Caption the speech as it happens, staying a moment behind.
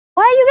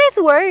Why are you guys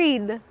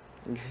worried?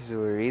 You guys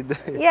worried?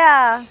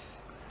 Yeah.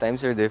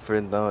 Times are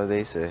different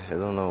nowadays eh. I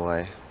don't know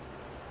why.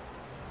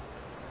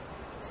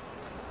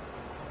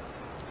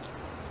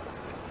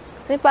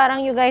 Kasi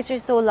parang you guys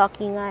are so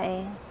lucky nga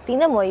eh.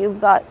 Tingnan mo,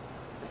 you've got,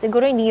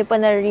 siguro hindi nyo pa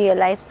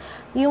na-realize,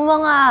 yung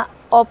mga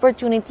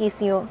opportunities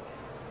nyo,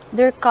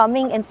 they're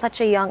coming in such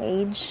a young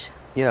age.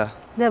 Yeah.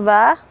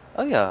 Diba?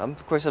 Oh yeah,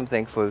 of course I'm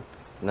thankful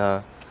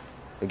na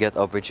I get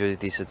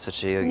opportunities at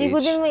such a young age.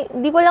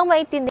 Hindi ko lang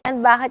maintindihan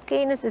bakit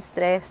kayo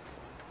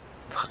nasistress.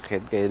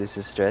 Bakit kayo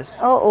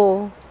nasistress?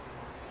 Oo.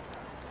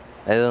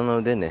 I don't know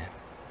din eh.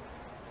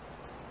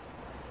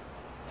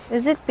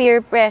 Is it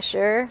peer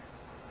pressure?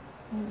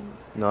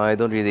 No, I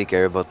don't really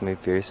care about my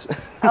peers.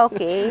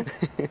 Okay.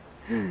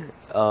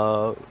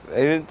 I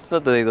mean, it's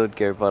not that I don't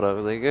care, parang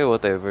like,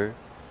 whatever.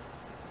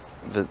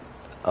 But,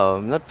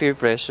 not peer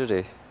pressure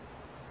eh.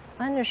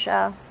 Ano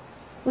siya?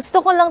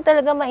 Gusto ko lang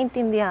talaga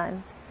maintindihan.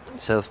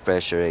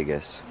 Self-pressure, I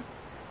guess.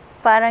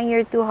 Parang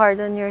you're too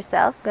hard on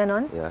yourself,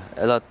 ganon? Yeah,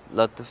 a lot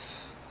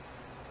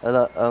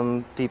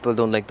people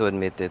don't like to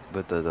admit it,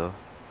 but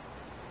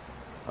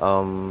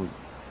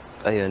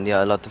ayun,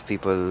 yeah, a lot of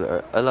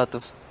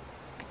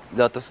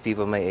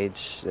people my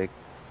age, like,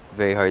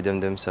 very hard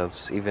on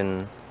themselves,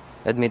 even,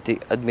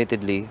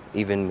 admittedly,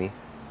 even me.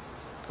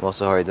 I'm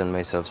also hard on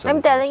myself sometimes.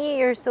 I'm telling you,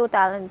 you're so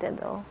talented,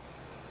 though.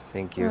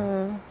 Thank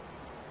you.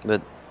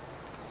 But,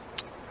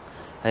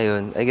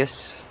 ayun, I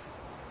guess,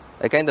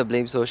 I kind of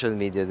blame social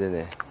media din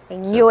eh. I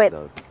knew it.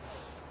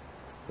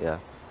 Yeah.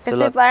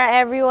 Kasi parang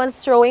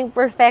everyone's showing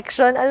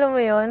perfection, alam mo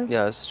yun?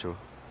 Yeah, that's true.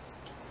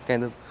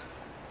 Kind of,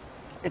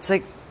 it's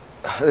like,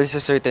 there's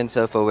a certain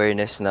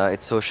self-awareness na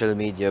it's social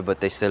media,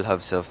 but I still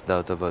have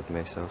self-doubt about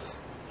myself.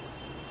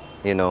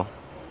 You know?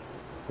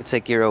 It's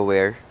like you're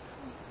aware,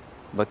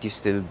 but you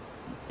still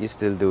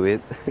do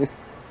it.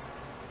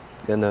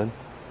 Ganon.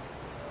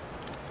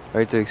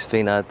 Hard to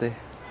explain ate.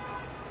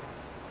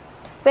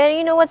 Pero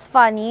you know what's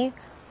funny?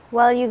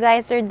 While you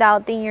guys are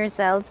doubting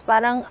yourselves,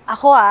 parang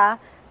ako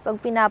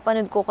pag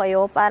pinapanood ko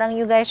kayo, parang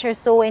you guys are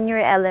so in your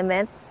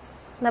element,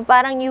 na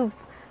parang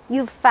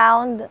you've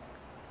found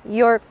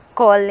your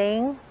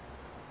calling.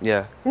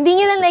 Yeah. Hindi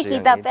nyo lang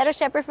nakikita, pero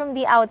syempre from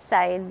the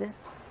outside,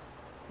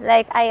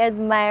 like, I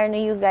admire na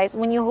you guys,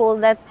 when you hold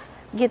that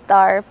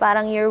guitar,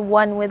 parang you're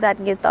one with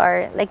that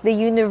guitar. Like, the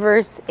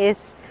universe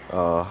is,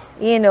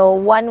 you know,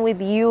 one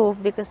with you,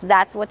 because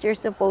that's what you're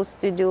supposed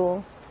to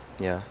do.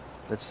 Yeah.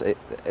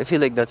 I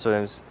feel like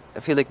I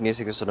feel like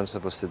music is what I'm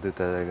supposed to do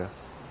talaga.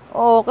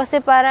 Oh, kasi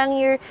parang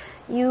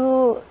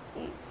you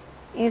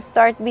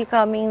start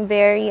becoming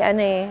very,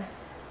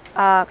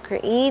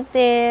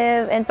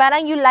 creative, and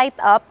parang you light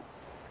up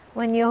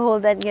when you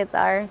hold that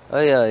guitar.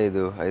 Oh yeah, I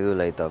do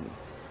light up.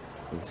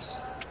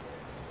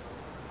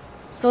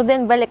 So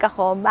then, balik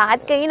ako.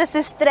 Bakit kayo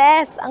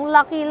nasistress? Ang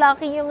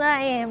lucky-lucky nyo nga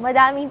eh.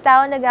 Madaming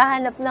tao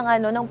naghahanap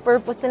ng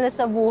purpose nila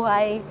sa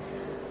buhay.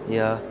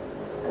 Yeah.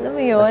 Alam mo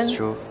yun? That's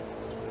true.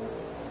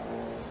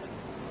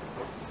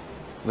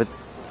 But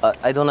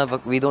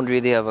we don't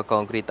really have a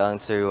concrete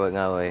answer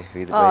nga why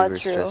we're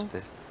stressed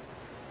eh.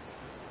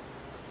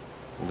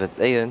 But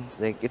ayun,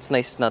 like, it's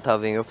nice not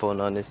having a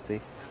phone,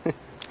 honestly.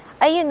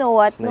 Ay, you know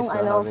what? It's nice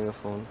not having a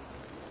phone.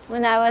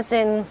 When I was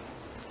in,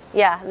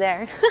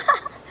 there.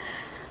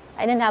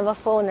 I didn't have a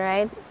phone,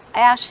 right? I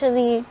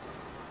actually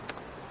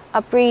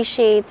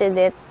appreciated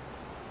it.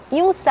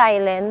 Yung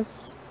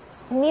silence,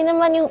 hindi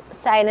naman yung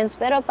silence,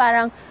 pero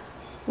parang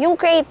yung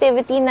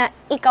creativity na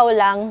ikaw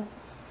lang,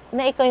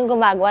 na ikaw yung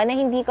gumagawa, na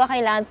hindi ko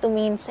kailangan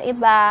tumingin sa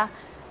iba,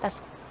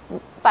 tas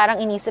parang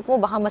inisip mo,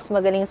 baka mas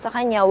magaling sa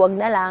kanya, wag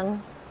na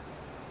lang.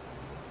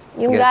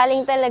 Yung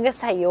galing talaga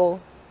sa'yo.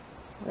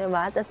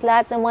 Diba? Tas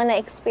lahat ng mga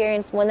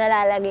na-experience mo,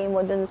 nalalagay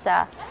mo dun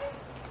sa...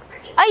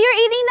 Ay, you're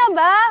eating na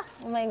ba?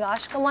 Oh my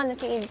gosh, come on,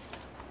 kids.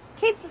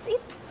 Kids, let's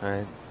eat.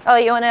 Alright. Oh,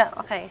 you wanna...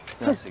 Okay.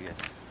 No, sige.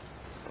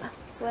 Let's go.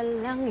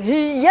 Walang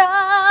hiya!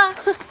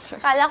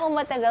 Kala ko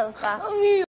matagal pa.